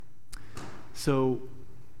So,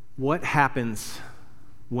 what happens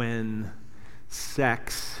when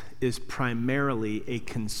sex is primarily a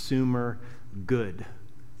consumer good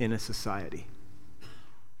in a society?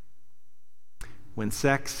 When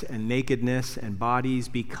sex and nakedness and bodies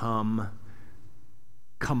become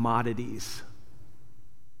commodities,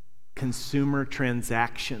 consumer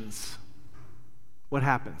transactions, what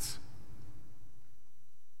happens?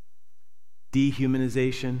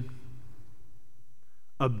 Dehumanization,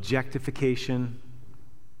 objectification,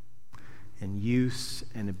 and use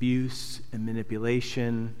and abuse and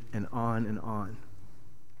manipulation, and on and on.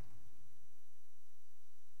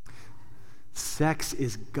 Sex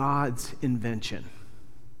is God's invention.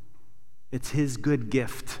 It's his good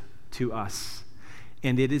gift to us.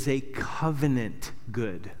 And it is a covenant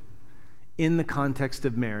good in the context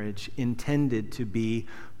of marriage, intended to be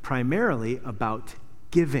primarily about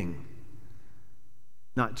giving,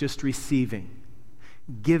 not just receiving.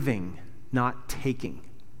 Giving, not taking.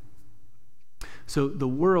 So the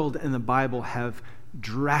world and the Bible have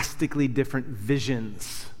drastically different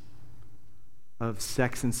visions of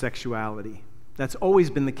sex and sexuality. That's always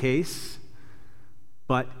been the case,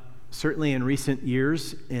 but certainly in recent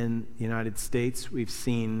years in the United States, we've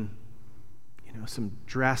seen, some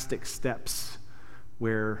drastic steps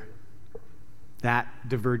where that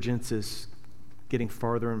divergence is getting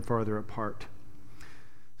farther and farther apart.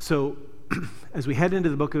 So, as we head into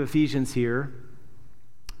the book of Ephesians here,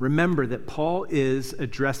 remember that Paul is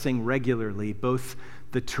addressing regularly both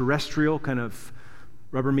the terrestrial kind of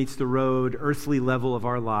rubber meets the road, earthly level of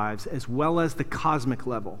our lives, as well as the cosmic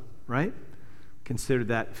level, right? Considered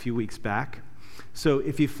that a few weeks back. So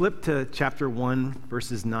if you flip to chapter 1,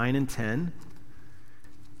 verses 9 and 10,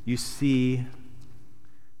 you see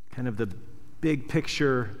kind of the big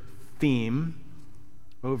picture theme,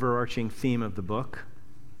 overarching theme of the book.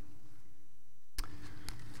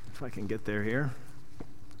 If I can get there here.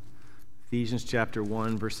 Ephesians chapter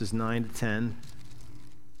 1, verses 9 to 10.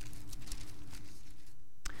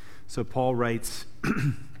 So Paul writes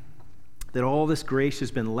that all this grace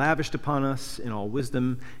has been lavished upon us in all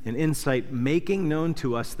wisdom and insight, making known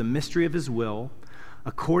to us the mystery of his will,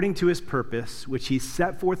 according to his purpose, which he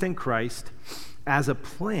set forth in Christ as a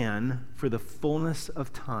plan for the fullness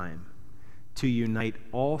of time, to unite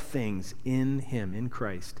all things in him, in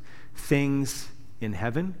Christ, things in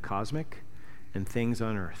heaven, cosmic, and things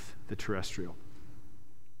on earth, the terrestrial.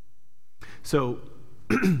 So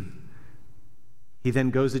he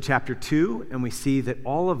then goes to chapter 2, and we see that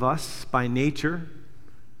all of us, by nature,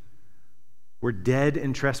 we're dead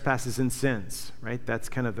in trespasses and sins, right? That's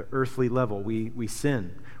kind of the earthly level. We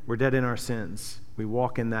sin. We're dead in our sins. We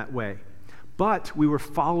walk in that way. But we were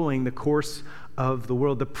following the course of the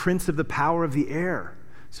world, the prince of the power of the air.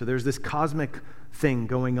 So there's this cosmic thing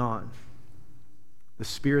going on. The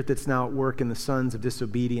spirit that's now at work in the sons of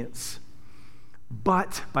disobedience.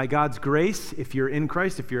 But by God's grace, if you're in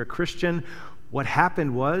Christ, if you're a Christian, what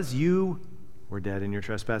happened was you were dead in your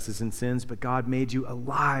trespasses and sins, but God made you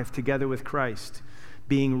alive together with Christ,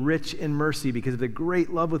 being rich in mercy because of the great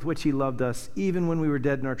love with which he loved us. Even when we were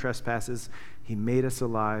dead in our trespasses, he made us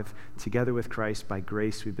alive together with Christ. By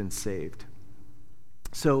grace, we've been saved.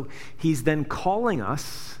 So he's then calling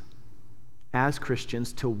us as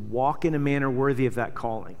Christians to walk in a manner worthy of that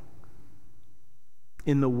calling,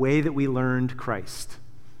 in the way that we learned Christ.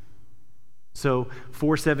 So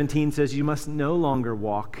 4:17 says you must no longer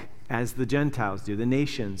walk as the Gentiles do, the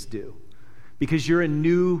nations do, because you're a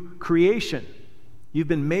new creation. You've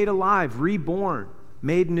been made alive, reborn,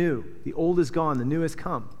 made new. The old is gone, the new has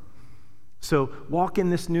come. So walk in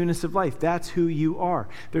this newness of life. That's who you are.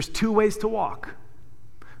 There's two ways to walk.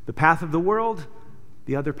 The path of the world,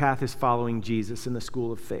 the other path is following Jesus in the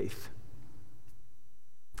school of faith.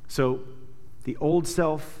 So the old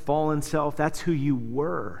self, fallen self, that's who you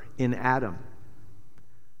were in Adam.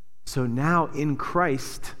 So now in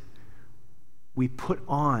Christ, we put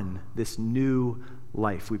on this new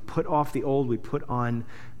life. We put off the old, we put on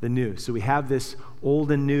the new. So we have this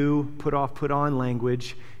old and new, put off, put on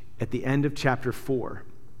language at the end of chapter 4.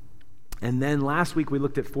 And then last week we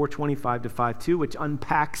looked at 4:25 to 5:2, which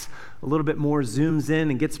unpacks a little bit more, zooms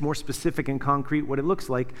in and gets more specific and concrete what it looks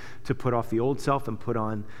like to put off the old self and put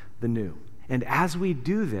on the new. And as we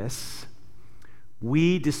do this,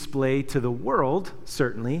 we display to the world,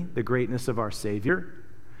 certainly, the greatness of our Savior,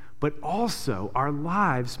 but also our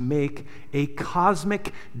lives make a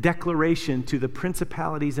cosmic declaration to the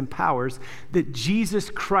principalities and powers that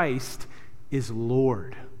Jesus Christ is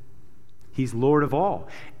Lord. He's Lord of all.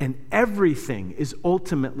 And everything is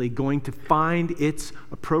ultimately going to find its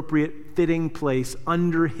appropriate fitting place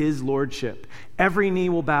under his lordship. Every knee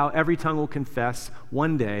will bow, every tongue will confess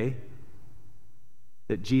one day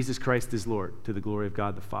that Jesus Christ is Lord, to the glory of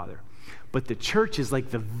God the Father. But the church is like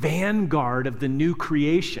the vanguard of the new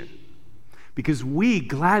creation, because we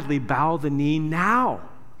gladly bow the knee now.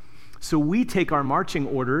 So we take our marching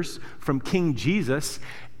orders from King Jesus,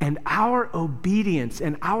 and our obedience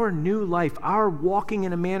and our new life, our walking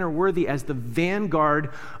in a manner worthy as the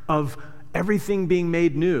vanguard of everything being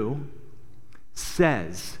made new,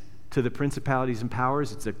 says to the principalities and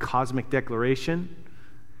powers, it's a cosmic declaration,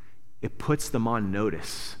 it puts them on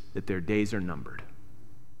notice that their days are numbered.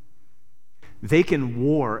 They can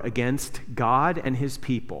war against God and his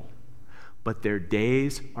people, but their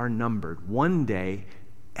days are numbered. One day,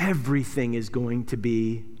 everything is going to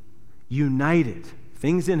be united.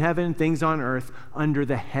 Things in heaven, things on earth, under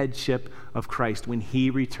the headship of Christ when he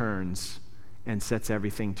returns and sets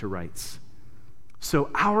everything to rights. So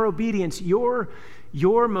our obedience, your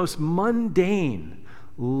most mundane,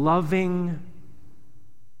 loving,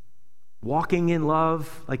 walking in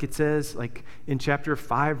love, like it says, like in chapter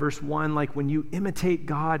 5, verse 1, like when you imitate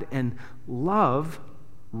God and love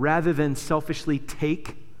rather than selfishly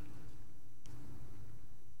take,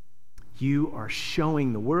 you are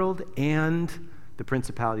showing the world and the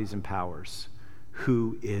principalities and powers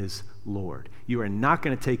who is Lord. You are not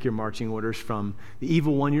going to take your marching orders from the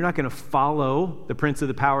evil one. You're not going to follow the prince of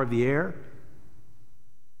the power of the air.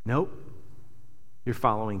 Nope. You're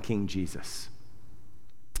following King Jesus.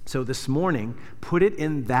 So this morning, put it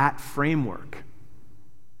in that framework.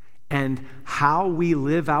 And how we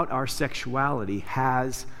live out our sexuality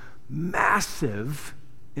has massive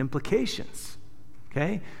implications.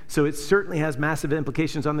 Okay? So it certainly has massive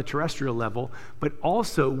implications on the terrestrial level, but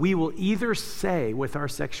also we will either say with our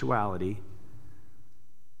sexuality,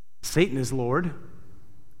 Satan is Lord,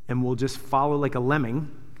 and we'll just follow like a lemming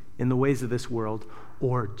in the ways of this world,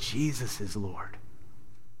 or Jesus is Lord.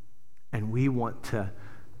 And we want to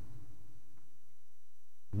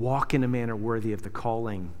walk in a manner worthy of the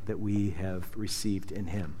calling that we have received in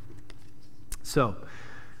him. So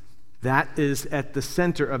that is at the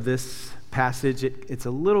center of this passage. It's a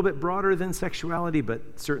little bit broader than sexuality,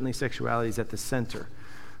 but certainly sexuality is at the center.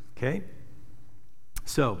 Okay?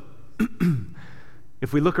 So,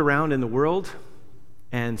 if we look around in the world,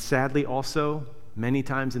 and sadly also many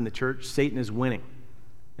times in the church, Satan is winning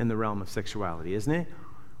in the realm of sexuality, isn't it?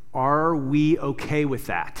 Are we okay with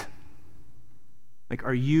that? Like,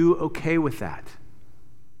 are you okay with that?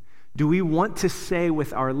 Do we want to say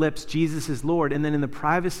with our lips, Jesus is Lord, and then in the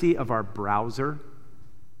privacy of our browser,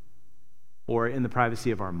 or in the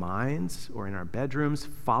privacy of our minds, or in our bedrooms,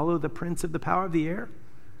 follow the prince of the power of the air?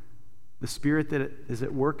 The spirit that is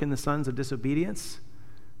at work in the sons of disobedience?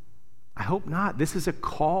 I hope not. This is a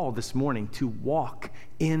call this morning to walk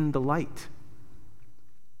in the light.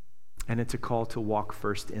 And it's a call to walk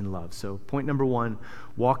first in love. So point number 1,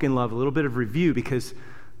 walk in love. A little bit of review, because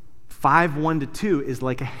 5:1-2 is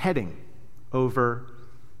like a heading over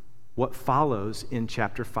what follows in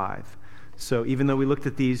chapter 5. So even though we looked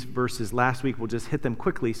at these verses last week, we'll just hit them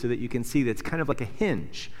quickly so that you can see that it's kind of like a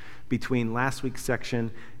hinge between last week's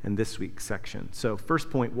section and this week's section. So first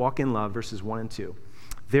point, walk in love, verses 1 and 2.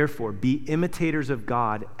 Therefore, be imitators of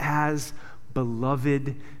God as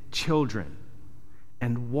beloved children,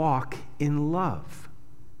 and walk in love,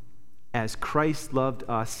 as Christ loved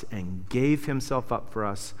us and gave himself up for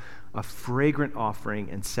us, a fragrant offering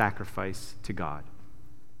and sacrifice to God.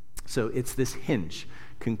 So it's this hinge,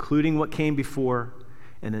 concluding what came before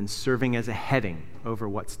and then serving as a heading over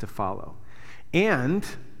what's to follow. And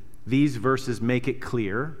these verses make it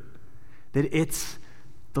clear that it's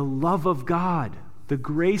the love of God, the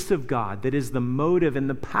grace of God, that is the motive and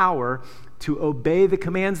the power to obey the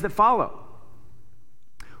commands that follow.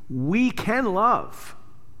 We can love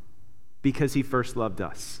because he first loved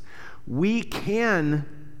us. We can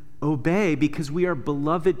obey because we are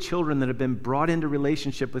beloved children that have been brought into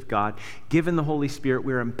relationship with God. Given the Holy Spirit,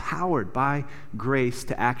 we are empowered by grace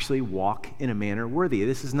to actually walk in a manner worthy.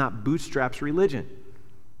 This is not bootstraps religion.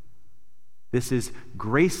 This is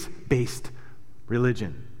grace-based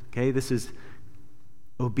religion. Okay? This is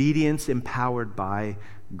obedience empowered by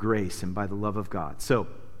grace and by the love of God. So,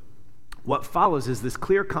 what follows is this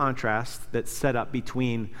clear contrast that's set up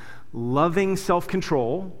between loving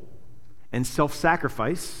self-control and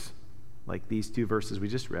self-sacrifice, like these two verses we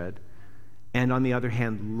just read, and on the other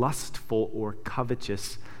hand, lustful or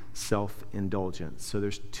covetous self-indulgence. So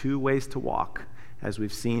there's two ways to walk, as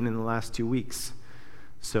we've seen in the last 2 weeks.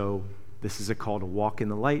 So this is a call to walk in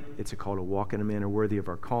the light. It's a call to walk in a manner worthy of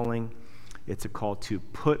our calling. It's a call to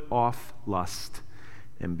put off lust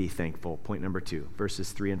and be thankful. Point number 2,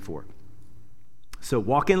 verses 3 and 4. So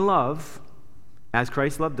walk in love as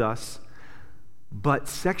Christ loved us, But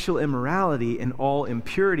sexual immorality and all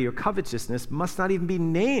impurity or covetousness must not even be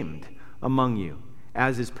named among you,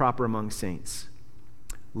 as is proper among saints.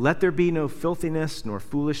 Let there be no filthiness, nor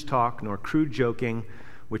foolish talk, nor crude joking,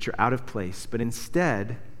 which are out of place, but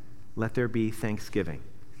instead, let there be thanksgiving.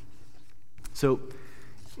 So,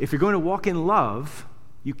 if you're going to walk in love,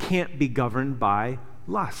 you can't be governed by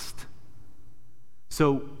lust.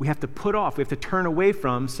 So we have to we have to turn away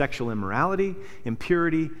from sexual immorality,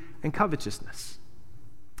 impurity, and covetousness.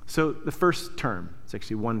 So the first term, it's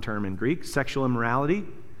actually one term in Greek, sexual immorality,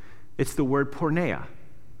 it's the word porneia.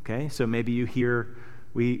 Okay, so maybe you hear,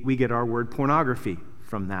 we get our word pornography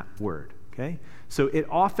from that word. Okay, so it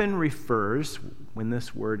often refers, when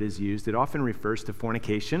this word is used, it often refers to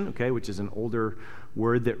fornication, okay, which is an older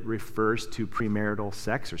word that refers to premarital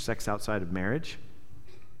sex or sex outside of marriage.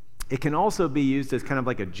 It can also be used as kind of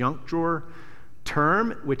like a junk drawer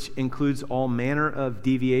term, which includes all manner of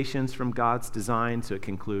deviations from God's design. So it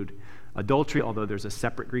can include adultery, although there's a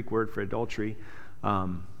separate Greek word for adultery,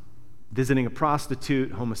 visiting a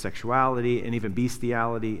prostitute, homosexuality, and even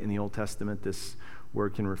bestiality. In the Old Testament, this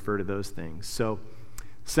word can refer to those things. So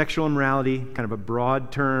sexual immorality, kind of a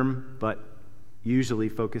broad term, but usually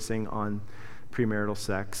focusing on premarital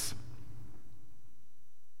sex.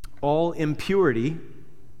 All impurity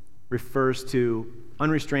refers to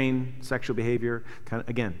unrestrained sexual behavior, kind of,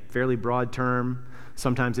 again, fairly broad term.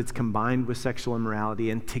 Sometimes it's combined with sexual immorality,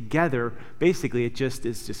 and together, basically, it just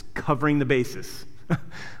is just covering the bases,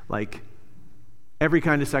 like every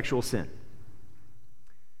kind of sexual sin.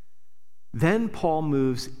 Then Paul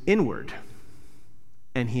moves inward,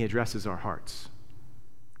 and he addresses our hearts.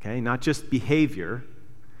 Okay, not just behavior,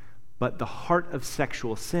 but the heart of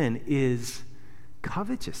sexual sin is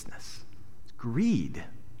covetousness, greed.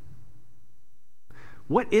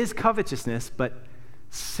 What is covetousness but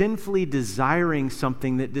sinfully desiring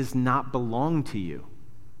something that does not belong to you?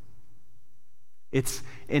 It's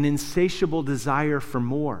an insatiable desire for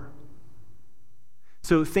more.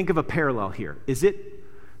 So think of a parallel here. Is there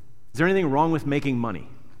anything wrong with making money?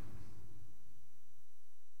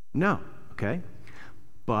 No, okay?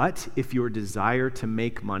 But if your desire to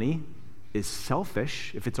make money is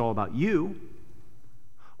selfish, if it's all about you,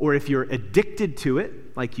 or if you're addicted to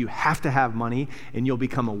it, like you have to have money and you'll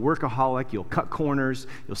become a workaholic, you'll cut corners,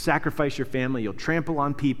 you'll sacrifice your family, you'll trample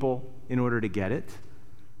on people in order to get it,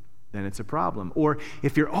 then it's a problem. Or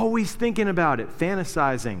if you're always thinking about it,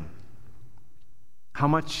 fantasizing how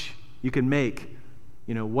much you can make,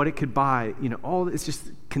 what it could buy, all it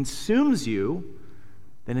just consumes you,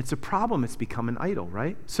 then it's a problem. It's become an idol,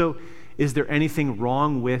 right? So is there anything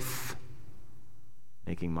wrong with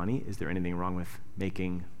making money? Is there anything wrong with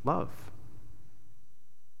making love?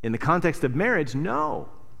 In the context of marriage, no.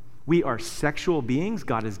 We are sexual beings.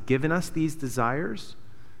 God has given us these desires.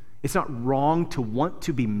 It's not wrong to want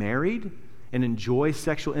to be married and enjoy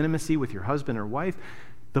sexual intimacy with your husband or wife.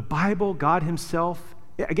 The Bible, God himself,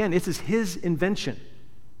 again, this is his invention,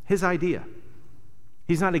 his idea.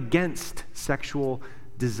 He's not against sexual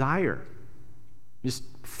desire. Just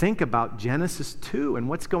think about Genesis 2 and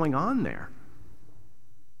what's going on there.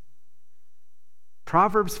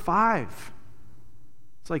 Proverbs 5.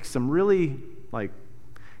 It's like some really,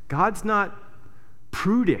 God's not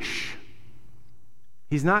prudish.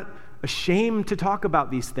 He's not ashamed to talk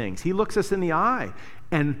about these things. He looks us in the eye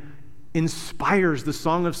and inspires the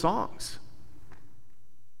Song of Songs,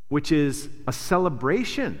 which is a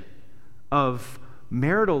celebration of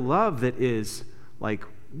marital love that is like,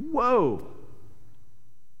 whoa.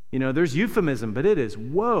 There's euphemism, but it is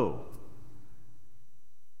whoa.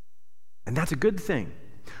 And that's a good thing.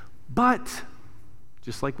 But,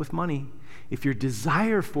 just like with money, if your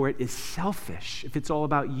desire for it is selfish, if it's all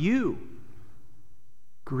about you,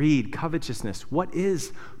 greed, covetousness, what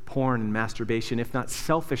is porn and masturbation if not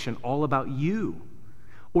selfish and all about you?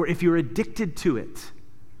 Or if you're addicted to it,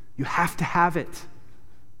 you have to have it,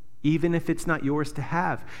 even if it's not yours to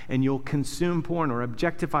have, and you'll consume porn or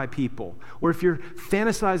objectify people. Or if you're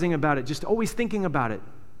fantasizing about it, just always thinking about it,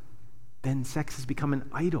 then sex has become an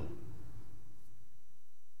idol.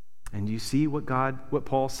 And you see what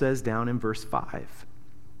Paul says down in verse 5.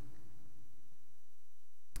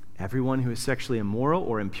 Everyone who is sexually immoral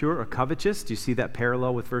or impure or covetous, do you see that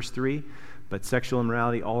parallel with verse 3? But sexual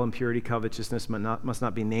immorality, all impurity, covetousness must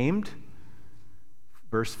not be named.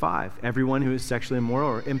 Verse 5, everyone who is sexually immoral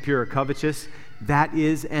or impure or covetous, that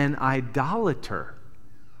is an idolater.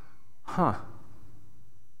 What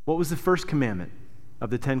was the first commandment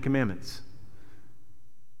of the 10 commandments?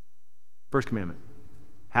 First commandment.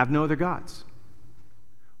 Have no other gods.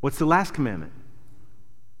 What's the last commandment?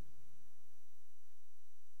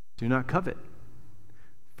 Do not covet.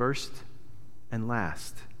 First and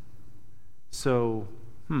last. So,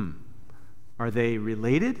 are they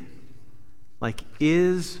related? Like,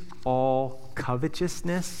 is all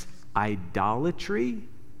covetousness idolatry?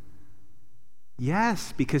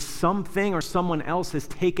 Yes, because something or someone else has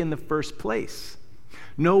taken the first place.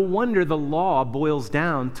 No wonder the law boils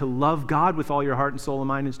down to love God with all your heart and soul and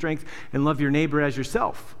mind and strength and love your neighbor as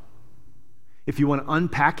yourself. If you want to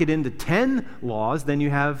unpack it into 10 laws, then you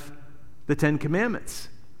have the 10 commandments.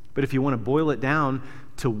 But if you want to boil it down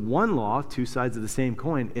to one law, two sides of the same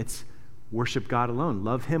coin, it's worship God alone.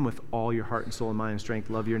 Love him with all your heart and soul and mind and strength.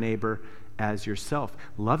 Love your neighbor as yourself.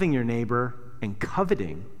 Loving your neighbor and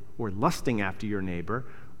coveting or lusting after your neighbor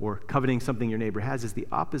or coveting something your neighbor has is the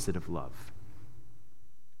opposite of love.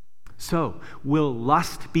 So, will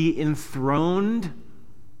lust be enthroned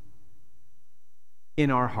in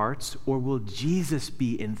our hearts, or will Jesus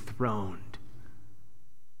be enthroned?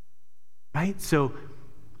 Right? So,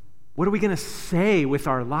 what are we going to say with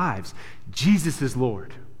our lives? Jesus is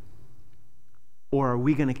Lord. Or are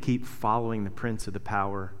we going to keep following the prince of the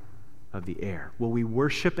power of the air? Will we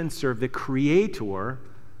worship and serve the Creator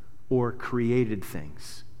or created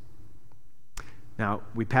things? Now,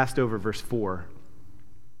 we passed over verse 4,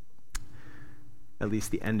 at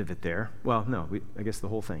least the end of it there. Well, no, I guess the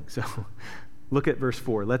whole thing. So look at verse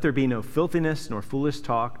 4. Let there be no filthiness, nor foolish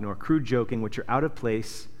talk, nor crude joking, which are out of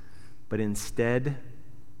place, but instead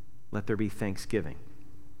let there be thanksgiving.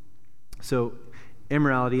 So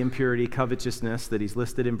immorality, impurity, covetousness that he's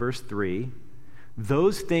listed in verse 3,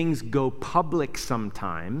 those things go public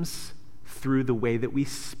sometimes through the way that we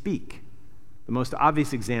speak. The most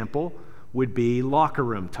obvious example would be locker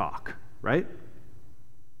room talk, right?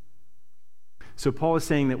 So Paul is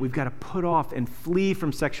saying that we've got to put off and flee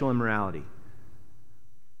from sexual immorality.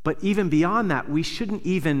 But even beyond that, we shouldn't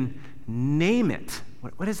even name it.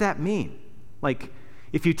 What does that mean? Like,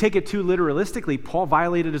 if you take it too literalistically, Paul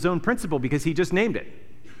violated his own principle because he just named it.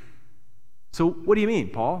 So what do you mean,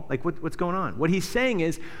 Paul? Like, what's going on? What he's saying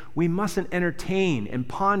is we mustn't entertain and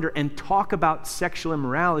ponder and talk about sexual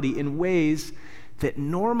immorality in ways that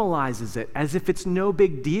normalizes it as if it's no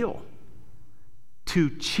big deal, to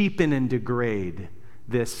cheapen and degrade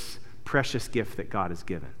this precious gift that God has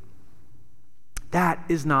given. That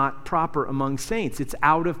is not proper among saints. It's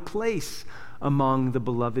out of place among the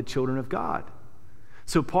beloved children of God.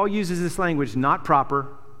 So Paul uses this language, not proper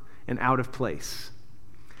and out of place.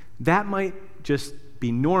 That might just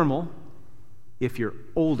be normal if you're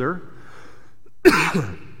older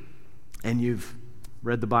and you've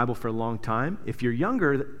read the Bible for a long time. If you're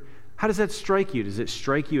younger, how does that strike you? Does it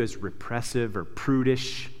strike you as repressive or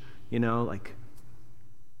prudish? You know, like,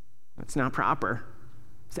 that's not proper.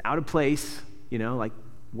 It's out of place, you know, like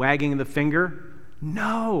wagging the finger?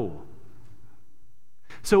 No.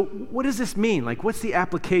 So what does this mean? Like, what's the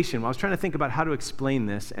application? Well, I was trying to think about how to explain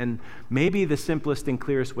this, and maybe the simplest and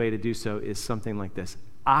clearest way to do so is something like this.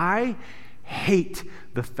 I hate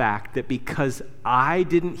the fact that because I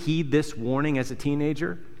didn't heed this warning as a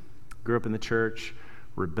teenager, grew up in the church,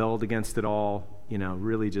 rebelled against it all, you know,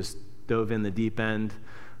 really just dove in the deep end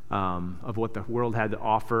of what the world had to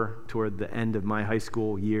offer toward the end of my high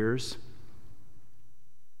school years.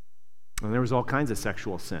 And there was all kinds of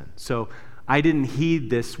sexual sin. So I didn't heed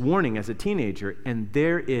this warning as a teenager, and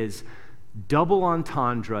there is double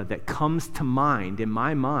entendre that comes to mind in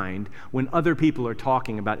my mind when other people are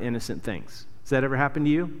talking about innocent things. Has that ever happened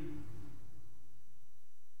to you?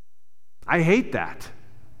 I hate that.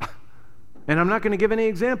 And I'm not going to give any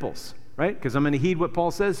examples, right? Because I'm going to heed what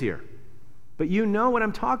Paul says here. But you know what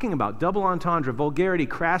I'm talking about. Double entendre, vulgarity,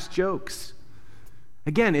 crass jokes.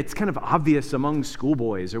 Again, it's kind of obvious among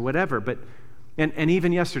schoolboys or whatever, but and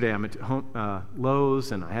even yesterday I'm at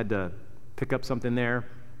Lowe's and I had to pick up something there,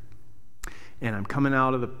 and I'm coming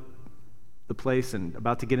out of the place and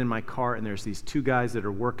about to get in my car, and there's these two guys that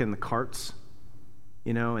are working the carts,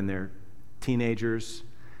 you know, and they're teenagers,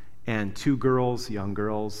 and two girls, young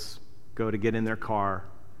girls, go to get in their car,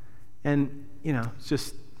 and, you know, it's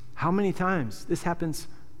just how many times? This happens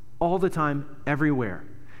all the time, everywhere.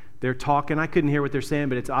 They're talking, I couldn't hear what they're saying,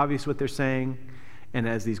 but it's obvious what they're saying. And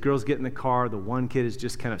as these girls get in the car, the one kid is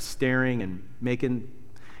just kind of staring and making,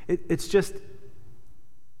 it's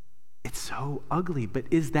so ugly. But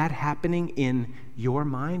is that happening in your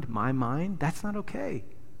mind, my mind? That's not okay.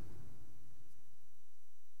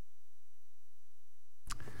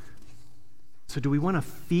 So do we want to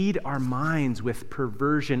feed our minds with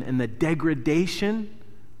perversion and the degradation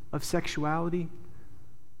of sexuality?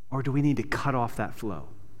 Or do we need to cut off that flow?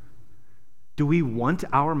 Do we want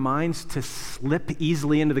our minds to slip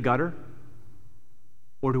easily into the gutter?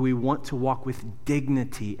 Or do we want to walk with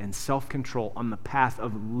dignity and self-control on the path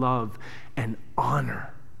of love and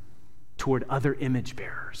honor toward other image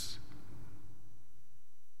bearers?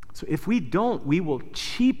 So if we don't, we will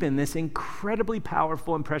cheapen this incredibly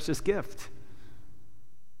powerful and precious gift,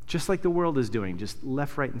 just like the world is doing, just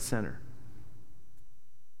left, right, and center.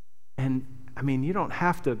 And I mean, you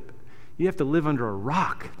have to live under a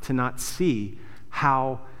rock to not see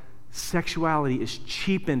how sexuality is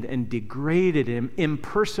cheapened and degraded and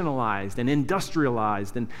impersonalized and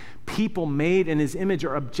industrialized, and people made in his image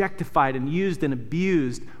are objectified and used and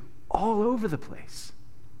abused all over the place.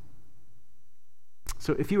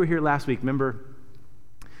 So if you were here last week, remember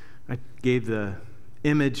I gave the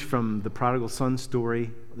image from the prodigal son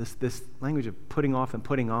story, this language of putting off and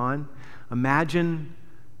putting on. Imagine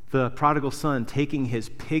the prodigal son taking his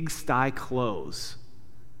pigsty clothes,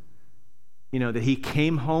 that he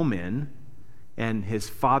came home in, and his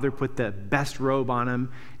father put the best robe on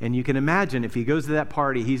him. And you can imagine if he goes to that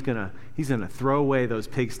party, he's gonna throw away those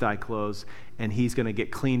pigsty clothes, and he's gonna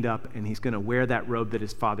get cleaned up, and he's gonna wear that robe that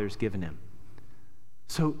his father's given him.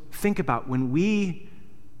 So think about when we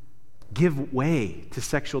give way to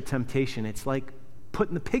sexual temptation, it's like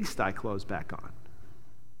putting the pigsty clothes back on.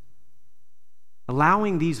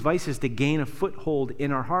 Allowing these vices to gain a foothold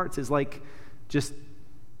in our hearts is like just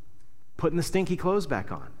putting the stinky clothes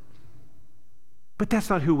back on. But that's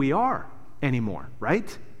not who we are anymore,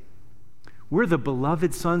 right? We're the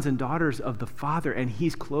beloved sons and daughters of the Father, and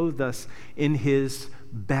he's clothed us in his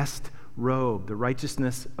best robe, the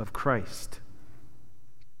righteousness of Christ.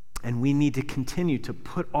 And we need to continue to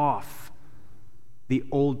put off the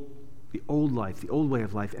old life, the old way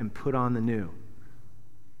of life, and put on the new.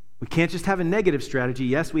 We can't just have a negative strategy.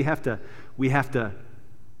 Yes, we have to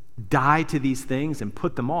die to these things and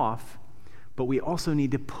put them off, but we also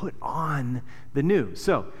need to put on the new.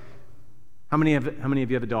 So, how many of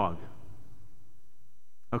you have a dog?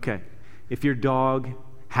 Okay. If your dog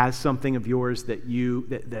has something of yours that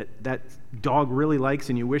dog really likes,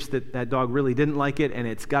 and you wish that dog really didn't like it, and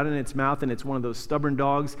it's got it in its mouth, and it's one of those stubborn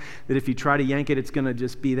dogs that if you try to yank it, it's going to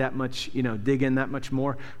just be that much, dig in that much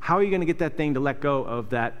more. How are you going to get that thing to let go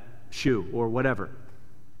of that shoe or whatever?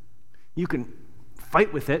 You can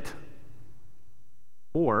fight with it,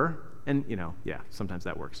 sometimes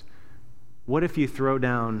that works. What if you throw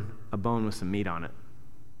down a bone with some meat on it?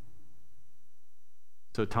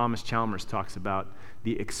 So Thomas Chalmers talks about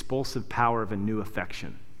the expulsive power of a new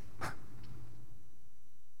affection.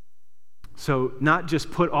 So not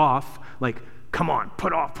just put off, like, come on,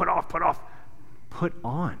 put off. Put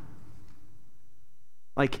on.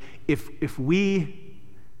 Like, if we're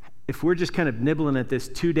just kind of nibbling at this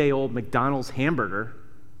 2-day-old McDonald's hamburger,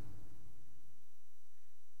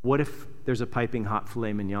 what if there's a piping hot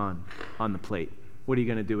filet mignon on the plate? What are you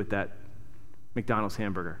going to do with that McDonald's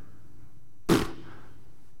hamburger?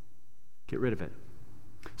 Get rid of it.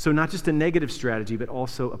 So not just a negative strategy, but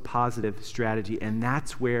also a positive strategy. And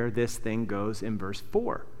that's where this thing goes in verse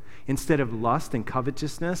 4. Instead of lust and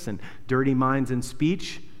covetousness and dirty minds and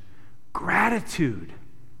speech, gratitude.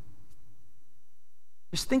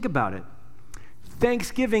 Just think about it.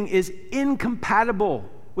 Thanksgiving is incompatible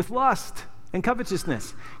with lust and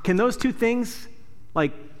covetousness. Can those two things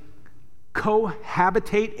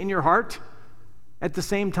cohabitate in your heart at the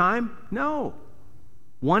same time? No.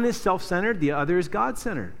 One is self-centered, the other is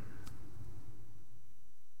God-centered.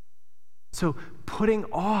 So putting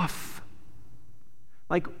off,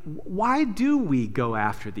 why do we go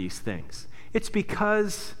after these things? It's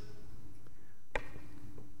because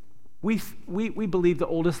we believe the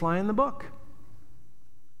oldest lie in the book,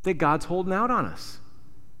 that God's holding out on us.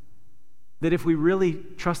 That if we really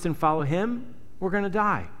trust and follow him, we're going to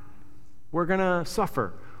die. We're going to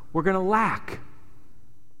suffer. We're going to lack.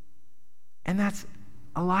 And that's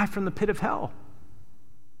a lie from the pit of hell.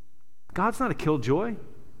 God's not a killjoy.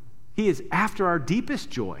 He is after our deepest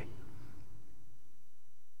joy.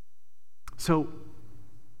 So,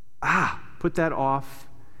 put that off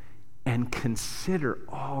and consider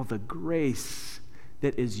all the grace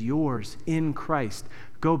that is yours in Christ.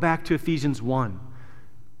 Go back to Ephesians 1,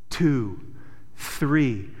 2,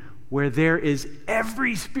 3, where there is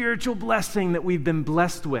every spiritual blessing that we've been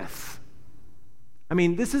blessed with. I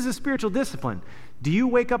mean, this is a spiritual discipline. Do you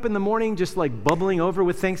wake up in the morning just bubbling over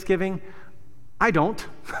with Thanksgiving? I don't.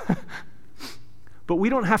 But we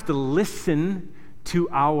don't have to listen to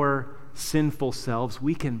our sinful selves.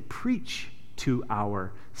 We can preach to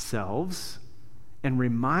ourselves and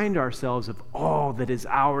remind ourselves of all that is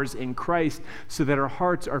ours in Christ so that our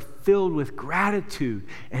hearts are filled with gratitude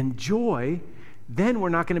and joy. Then we're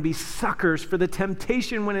not going to be suckers for the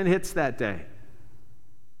temptation when it hits that day.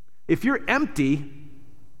 If you're empty,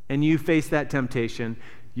 and you face that temptation,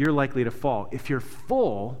 you're likely to fall. If you're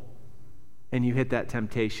full and you hit that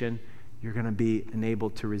temptation, you're going to be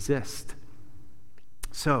enabled to resist.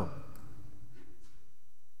 So,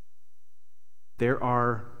 there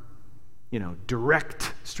are,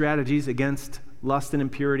 direct strategies against lust and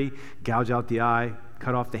impurity. Gouge out the eye,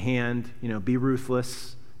 cut off the hand, be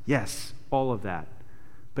ruthless. Yes, all of that.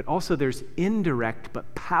 But also there's indirect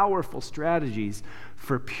but powerful strategies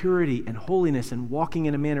for purity and holiness and walking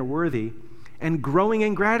in a manner worthy. And growing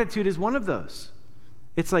in gratitude is one of those.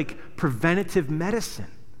 It's like preventative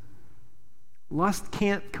medicine. Lust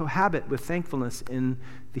can't cohabit with thankfulness in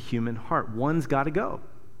the human heart. One's got to go.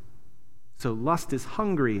 So lust is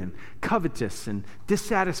hungry and covetous and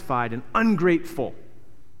dissatisfied and ungrateful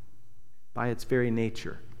by its very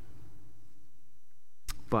nature.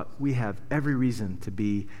 But we have every reason to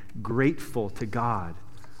be grateful to God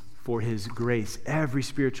for his grace, every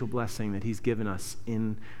spiritual blessing that he's given us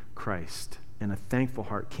in Christ. And a thankful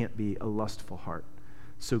heart can't be a lustful heart.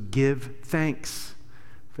 So give thanks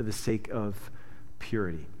for the sake of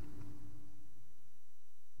purity.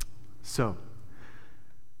 So,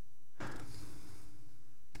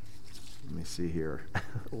 let me see here. A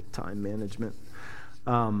little time management.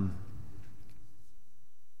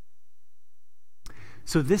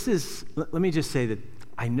 So this is, let me just say that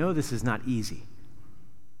I know this is not easy.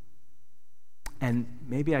 And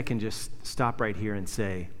maybe I can just stop right here and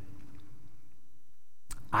say,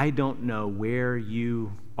 I don't know where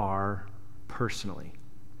you are personally,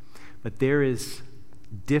 but there is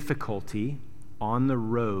difficulty on the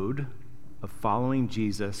road of following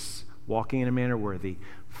Jesus, walking in a manner worthy,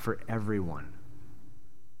 for everyone.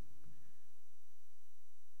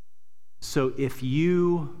 So if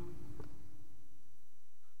you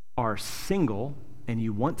are single and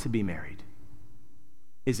you want to be married,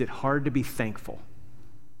 is it hard to be thankful?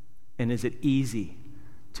 And is it easy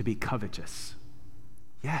to be covetous?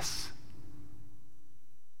 Yes.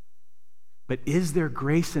 But is there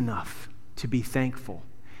grace enough to be thankful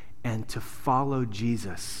and to follow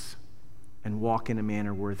Jesus and walk in a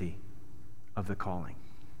manner worthy of the calling?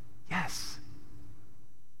 Yes.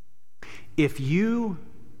 If you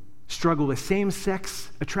struggle with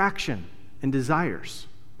same-sex attraction and desires,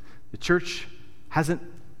 the church hasn't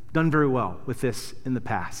done very well with this in the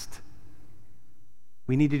past.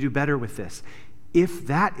 We need to do better with this. If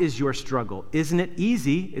that is your struggle, isn't it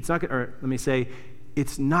easy?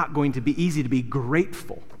 It's not going to be easy to be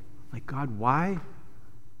grateful. Like, God, why?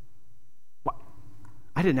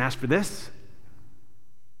 I didn't ask for this.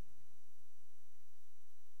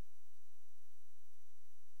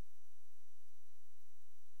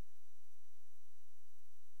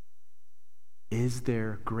 Is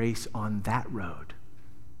there grace on that road?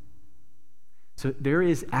 So there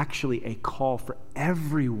is actually a call for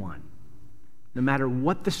everyone. No matter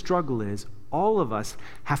what the struggle is, all of us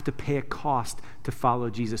have to pay a cost to follow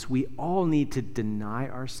Jesus. We all need to deny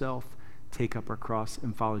ourselves, take up our cross,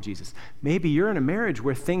 and follow Jesus. Maybe you're in a marriage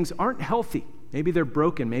where things aren't healthy. Maybe they're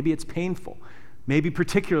broken. Maybe it's painful. Maybe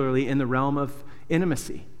particularly in the realm of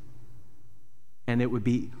intimacy. And it would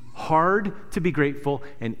be hard to be grateful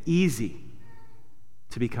and easy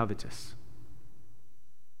to be covetous.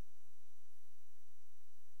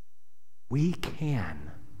 We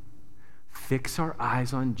can fix our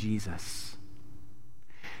eyes on Jesus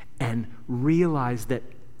and realize that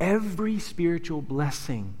every spiritual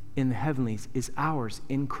blessing in the heavenlies is ours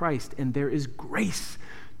in Christ, and there is grace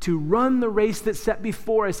to run the race that's set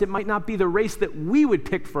before us. It might not be the race that we would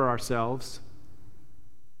pick for ourselves,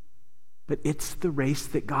 but it's the race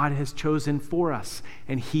that God has chosen for us,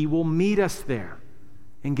 and he will meet us there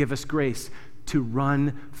and give us grace to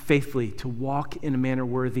run faithfully, to walk in a manner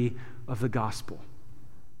worthy of the gospel.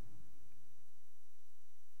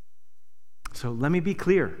 So let me be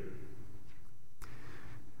clear.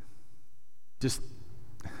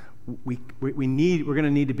 We're going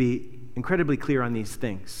to need to be incredibly clear on these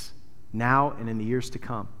things now and in the years to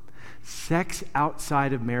come. Sex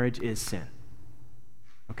outside of marriage is sin.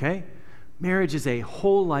 Okay? Marriage is a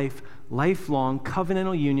whole lifelong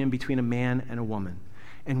covenantal union between a man and a woman.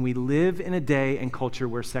 And we live in a day and culture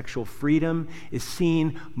where sexual freedom is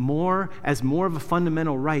seen as more of a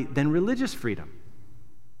fundamental right than religious freedom.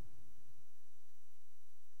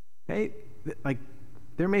 Okay? Like,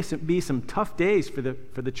 there may be some tough days for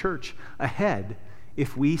the church ahead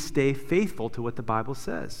if we stay faithful to what the Bible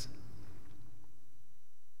says.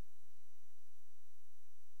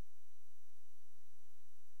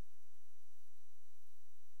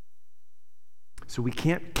 So we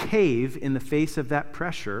can't cave in the face of that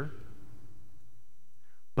pressure,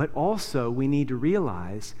 but also we need to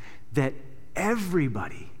realize that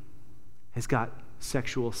everybody has got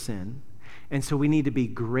sexual sin. And so we need to be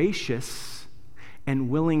gracious and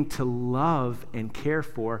willing to love and care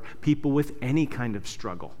for people with any kind of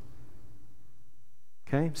struggle.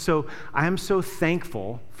 Okay? So I am so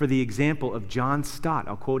thankful for the example of John Stott.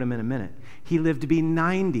 I'll quote him in a minute. He lived to be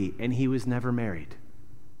 90 and he was never married.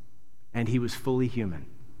 And he was fully human,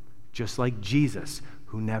 just like Jesus,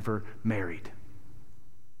 who never married,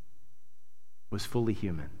 was fully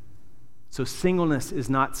human. So singleness is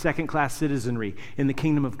not second-class citizenry in the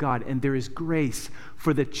kingdom of God, and there is grace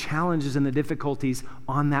for the challenges and the difficulties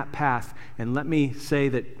on that path. And let me say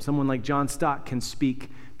that someone like John Stott can speak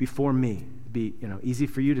before me. It'd be, easy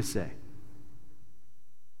for you to say.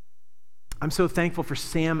 I'm so thankful for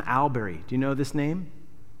Sam Albury. Do you know this name?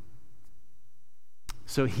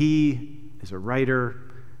 So he is a writer,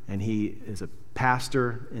 and he is a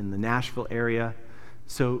pastor in the Nashville area.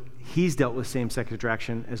 So he's dealt with same-sex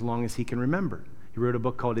attraction as long as he can remember. He wrote a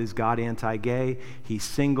book called Is God Anti-Gay? He's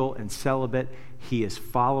single and celibate. He is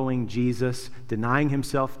following Jesus, denying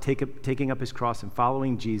himself, taking up his cross and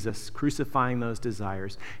following Jesus, crucifying those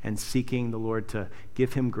desires, and seeking the Lord to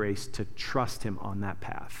give him grace to trust him on that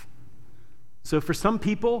path. So for some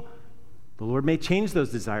people, the Lord may change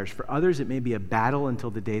those desires. For others, it may be a battle until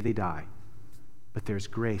the day they die. But there's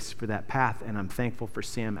grace for that path, and I'm thankful for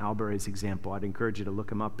Sam Albury's example. I'd encourage you to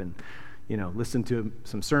look him up and, listen to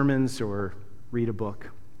some sermons or read a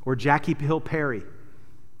book. Or Jackie Hill Perry.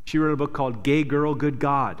 She wrote a book called Gay Girl, Good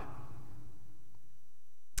God.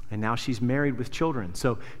 And now she's married with children.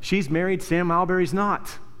 So she's married, Sam Albury's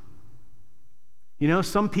not.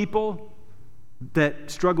 Some people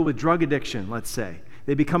that struggle with drug addiction, let's say,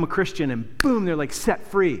 they become a Christian and boom, they're like set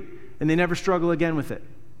free, and they never struggle again with it.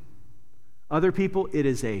 Other people, it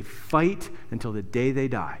is a fight until the day they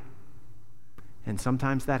die. And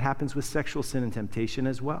sometimes that happens with sexual sin and temptation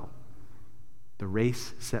as well. The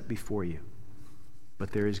race set before you.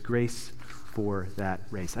 But there is grace for that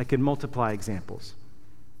race. I could multiply examples.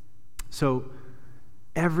 So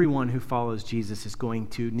everyone who follows Jesus is going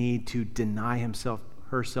to need to deny himself,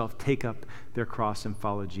 herself, take up their cross and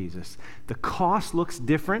follow Jesus. The cost looks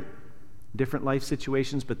different life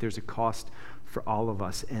situations, but there's a cost for all of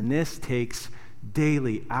us. And this takes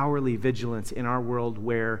daily, hourly vigilance in our world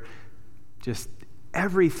where just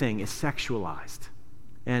everything is sexualized.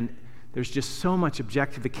 And there's just so much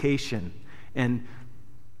objectification. And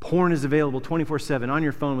porn is available 24/7 on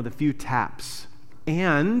your phone with a few taps.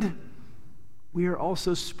 And we are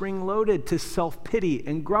also spring-loaded to self-pity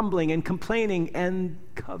and grumbling and complaining and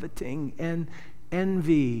coveting and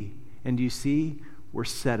envy. And you see, we're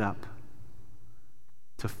set up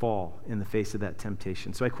to fall in the face of that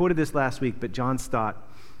temptation. So I quoted this last week, but John Stott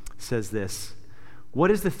says this: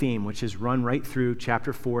 what is the theme which has run right through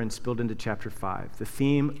chapter 4 and spilled into chapter 5? The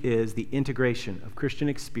theme is the integration of Christian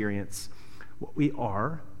experience, what we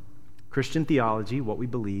are, Christian theology, what we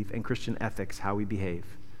believe, and Christian ethics, how we behave.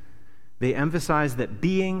 They emphasize that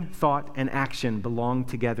being, thought, and action belong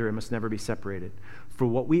together and must never be separated. For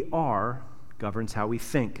what we are governs how we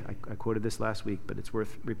think. I quoted this last week, but it's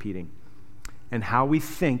worth repeating. And how we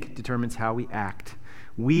think determines how we act.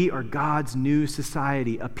 We are God's new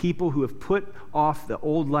society, a people who have put off the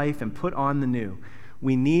old life and put on the new.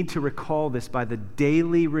 We need to recall this by the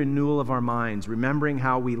daily renewal of our minds, remembering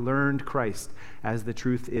how we learned Christ as the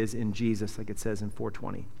truth is in Jesus, like it says in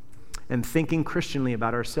 4:20, and thinking Christianly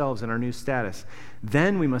about ourselves and our new status.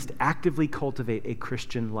 Then we must actively cultivate a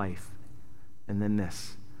Christian life. And then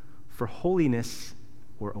this: for holiness,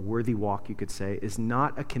 or a worthy walk, you could say, is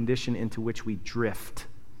not a condition into which we drift.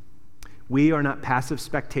 We are not passive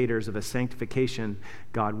spectators of a sanctification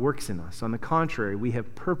God works in us. On the contrary, we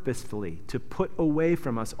have purposefully to put away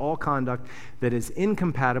from us all conduct that is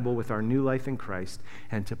incompatible with our new life in Christ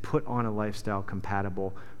and to put on a lifestyle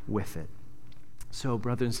compatible with it. So,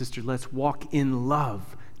 brothers and sisters, let's walk in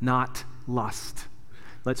love, not lust.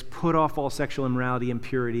 Let's put off all sexual immorality,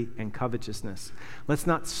 impurity, and covetousness. Let's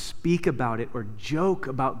not speak about it or joke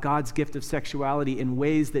about God's gift of sexuality in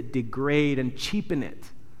ways that degrade and cheapen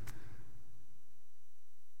it.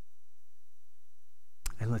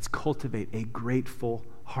 And let's cultivate a grateful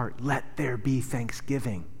heart. Let there be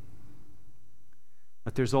thanksgiving.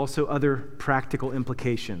 But there's also other practical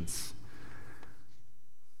implications.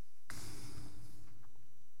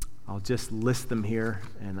 I'll just list them here,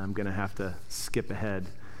 and I'm going to have to skip ahead.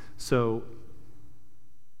 So,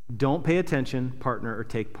 don't pay attention, partner, or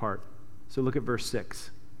take part. So look at verse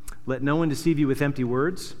 6. Let no one deceive you with empty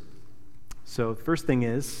words. So first thing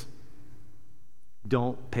is,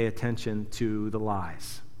 don't pay attention to the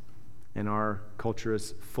lies. And our culture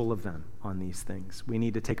is full of them on these things. We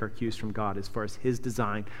need to take our cues from God as far as his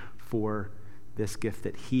design for this gift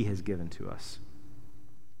that he has given to us.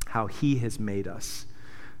 how he has made us.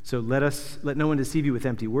 So let no one deceive you with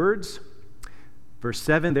empty words. Verse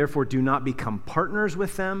 7, therefore do not become partners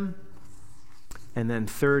with them. And then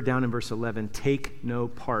third, down in verse 11, take no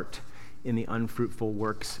part in the unfruitful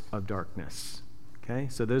works of darkness. Okay,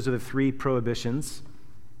 so those are the three prohibitions.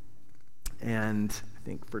 And I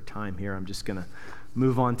think for time here, I'm just going to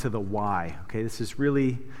move on to the why. Okay, this is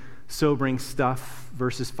really sobering stuff,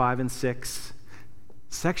 verses 5 and 6.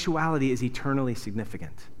 Sexuality is eternally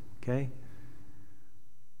significant. Okay?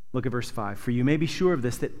 Look at verse 5. For you may be sure of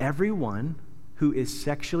this, that everyone who is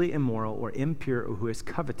sexually immoral or impure or who is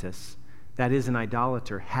covetous, that is an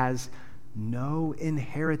idolater, has no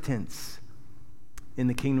inheritance in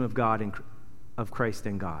the kingdom of God and of Christ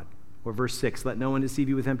and God. Or verse 6, let no one deceive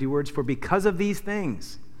you with empty words, for because of these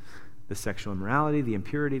things, the sexual immorality, the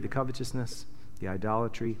impurity, the covetousness, the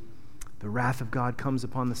idolatry, the wrath of God comes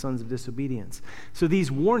upon the sons of disobedience. So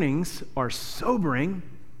these warnings are sobering,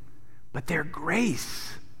 but they're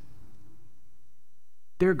grace.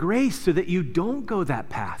 They're grace so that you don't go that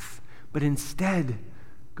path, but instead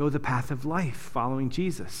go the path of life following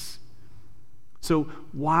Jesus. So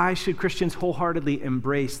why should Christians wholeheartedly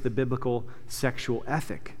embrace the biblical sexual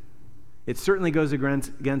ethic? It certainly goes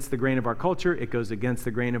against the grain of our culture. It goes against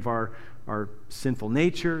the grain of our sinful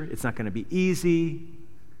nature. It's not going to be easy.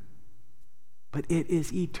 But it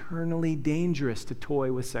is eternally dangerous to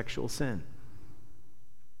toy with sexual sin.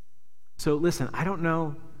 So listen, I don't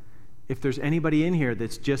know if there's anybody in here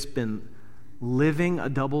that's just been living a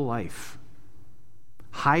double life,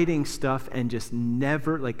 hiding stuff and just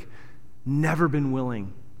never been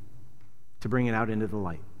willing to bring it out into the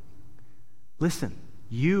light. Listen,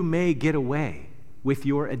 you may get away with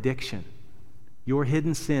your addiction, your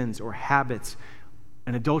hidden sins or habits,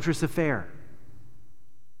 an adulterous affair,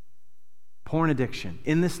 porn addiction.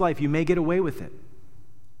 In this life, you may get away with it,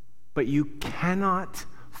 but you cannot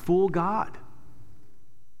fool God.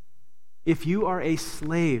 If you are a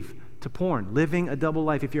slave to porn, living a double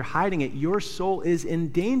life, if you're hiding it, your soul is in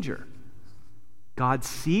danger. God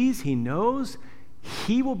sees, he knows,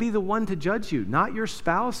 he will be the one to judge you, not your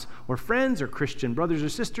spouse or friends or Christian brothers or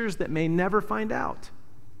sisters that may never find out.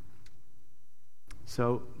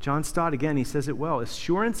 So John Stott, again, he says it well.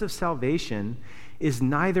 Assurance of salvation is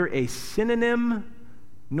neither a synonym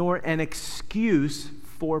nor an excuse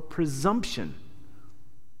for presumption.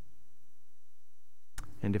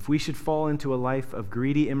 And if we should fall into a life of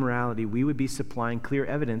greedy immorality, we would be supplying clear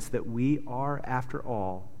evidence that we are, after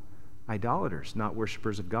all, idolaters, not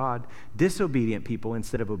worshipers of God, disobedient people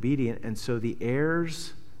instead of obedient, and so the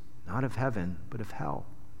heirs, not of heaven, but of hell.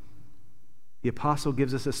 The apostle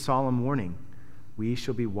gives us a solemn warning. We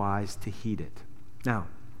shall be wise to heed it. Now,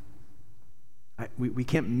 we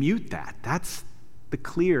can't mute that. That's the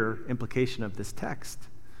clear implication of this text.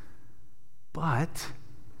 But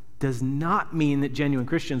does not mean that genuine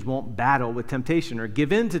Christians won't battle with temptation or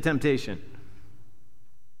give in to temptation.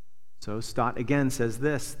 So Stott again says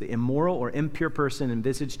this, the immoral or impure person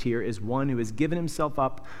envisaged here is one who has given himself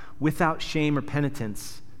up without shame or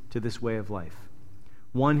penitence to this way of life.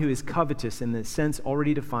 One who is covetous in the sense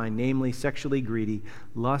already defined, namely sexually greedy.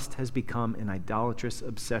 Lust has become an idolatrous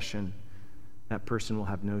obsession. That person will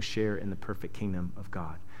have no share in the perfect kingdom of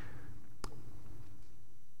God.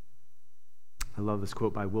 I love this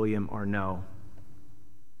quote by William Arnault.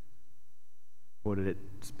 Quoted it,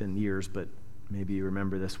 it's been years, but maybe you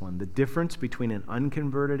remember this one. The difference between an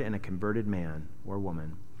unconverted and a converted man or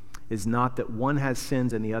woman is not that one has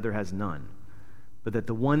sins and the other has none, but that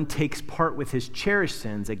the one takes part with his cherished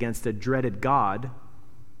sins against a dreaded God,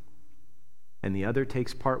 and the other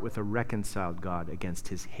takes part with a reconciled God against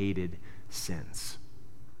his hated sins.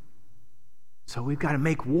 So we've got to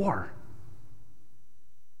make war.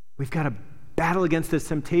 We've got to battle against this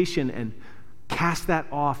temptation and cast that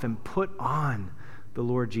off and put on the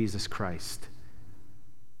Lord Jesus Christ.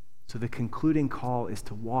 So the concluding call is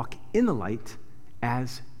to walk in the light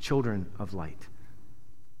as children of light.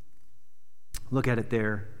 Look at it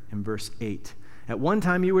there in verse 8. At one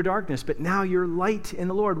time you were darkness, but now you're light in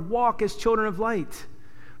the Lord. Walk as children of light.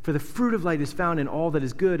 For the fruit of light is found in all that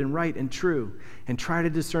is good and right and true, and try to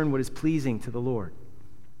discern what is pleasing to the Lord.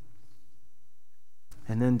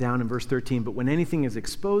 And then down in verse 13, but when anything is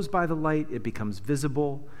exposed by the light, it becomes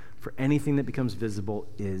visible, for anything that becomes visible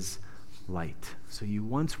is light. So you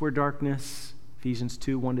once were darkness, Ephesians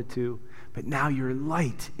 2, 1-2, but now you're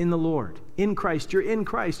light in the Lord. In Christ, you're in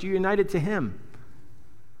Christ, you're united to him.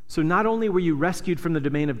 So not only were you rescued from the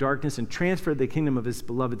domain of darkness and transferred to the kingdom of his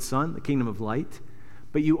beloved Son, the kingdom of light,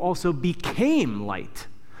 but you also became light.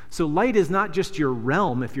 So light is not just your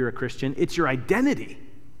realm if you're a Christian, it's your identity.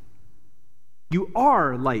 You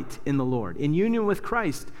are light in the Lord. In union with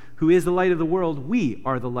Christ, who is the light of the world, we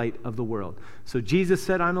are the light of the world. So Jesus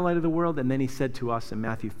said, I'm the light of the world, and then he said to us in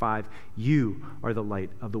Matthew 5, you are the light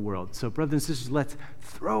of the world. So brothers and sisters, let's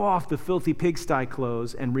throw off the filthy pigsty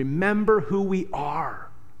clothes and remember who we are.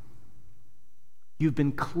 You've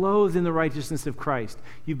been clothed in the righteousness of Christ.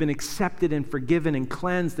 You've been accepted and forgiven and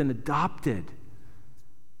cleansed and adopted.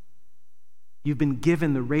 You've been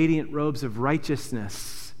given the radiant robes of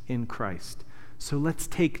righteousness in Christ. So let's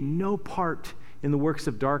take no part in the works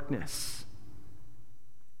of darkness.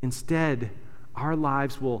 Instead, our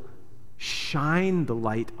lives will shine the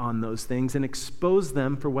light on those things and expose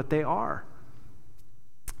them for what they are.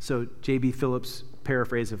 So J.B. Phillips'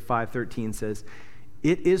 paraphrase of 5:13 says,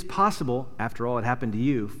 it is possible, after all it happened to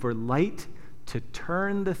you, for light to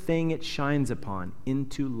turn the thing it shines upon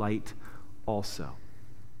into light also.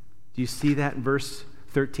 Do you see that in verse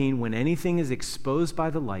 13? When anything is exposed by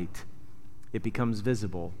the light, it becomes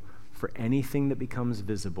visible. For anything that becomes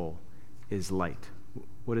visible is light.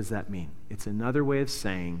 What does that mean? It's another way of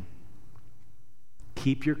saying,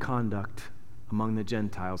 keep your conduct among the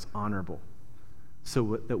Gentiles honorable,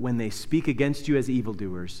 so that when they speak against you as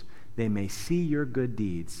evildoers, they may see your good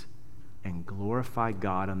deeds and glorify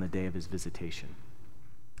God on the day of his visitation.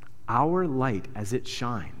 Our light, as it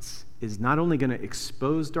shines, is not only going to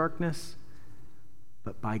expose darkness,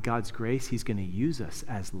 but by God's grace, he's going to use us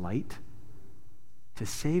as light to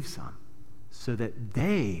save some, so that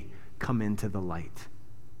they come into the light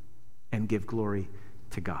and give glory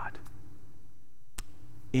to God.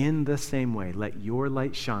 In the same way, let your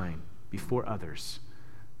light shine before others,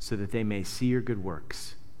 so that they may see your good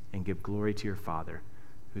works and give glory to your Father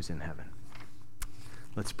who's in heaven.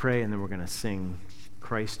 Let's pray, and then we're going to sing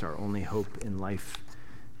Christ, our only hope in life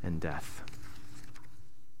and death.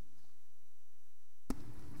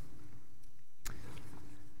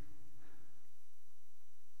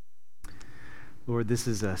 Lord, this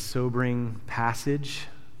is a sobering passage,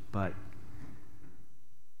 but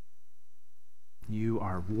you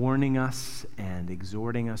are warning us and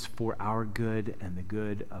exhorting us for our good and the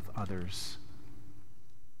good of others,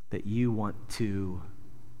 that you want to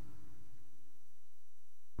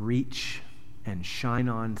reach and shine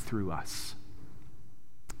on through us.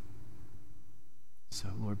 So,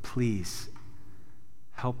 Lord, please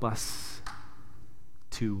help us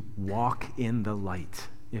to walk in the light.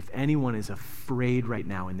 If anyone is afraid right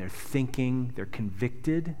now and they're thinking, they're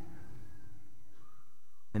convicted,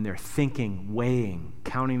 and they're thinking, weighing,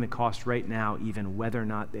 counting the cost right now, even whether or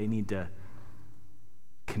not they need to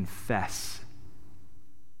confess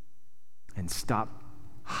and stop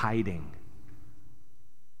hiding,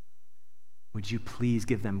 would you please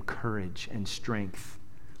give them courage and strength?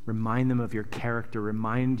 Remind them of your character.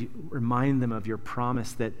 Remind them of your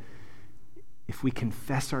promise that if we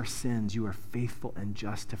confess our sins, you are faithful and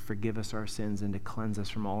just to forgive us our sins and to cleanse us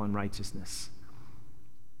from all unrighteousness.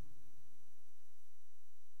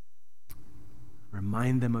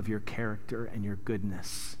 Remind them of your character and your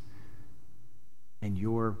goodness and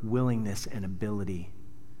your willingness and ability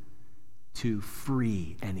to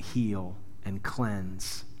free and heal and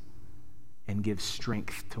cleanse and give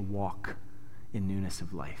strength to walk in newness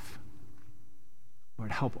of life.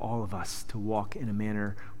 Lord, help all of us to walk in a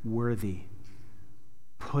manner worthy,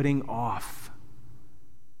 putting off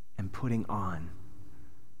and putting on,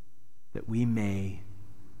 that we may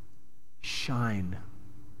shine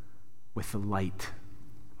with the light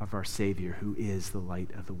of our Savior, who is the light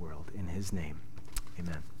of the world. In his name,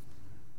 amen.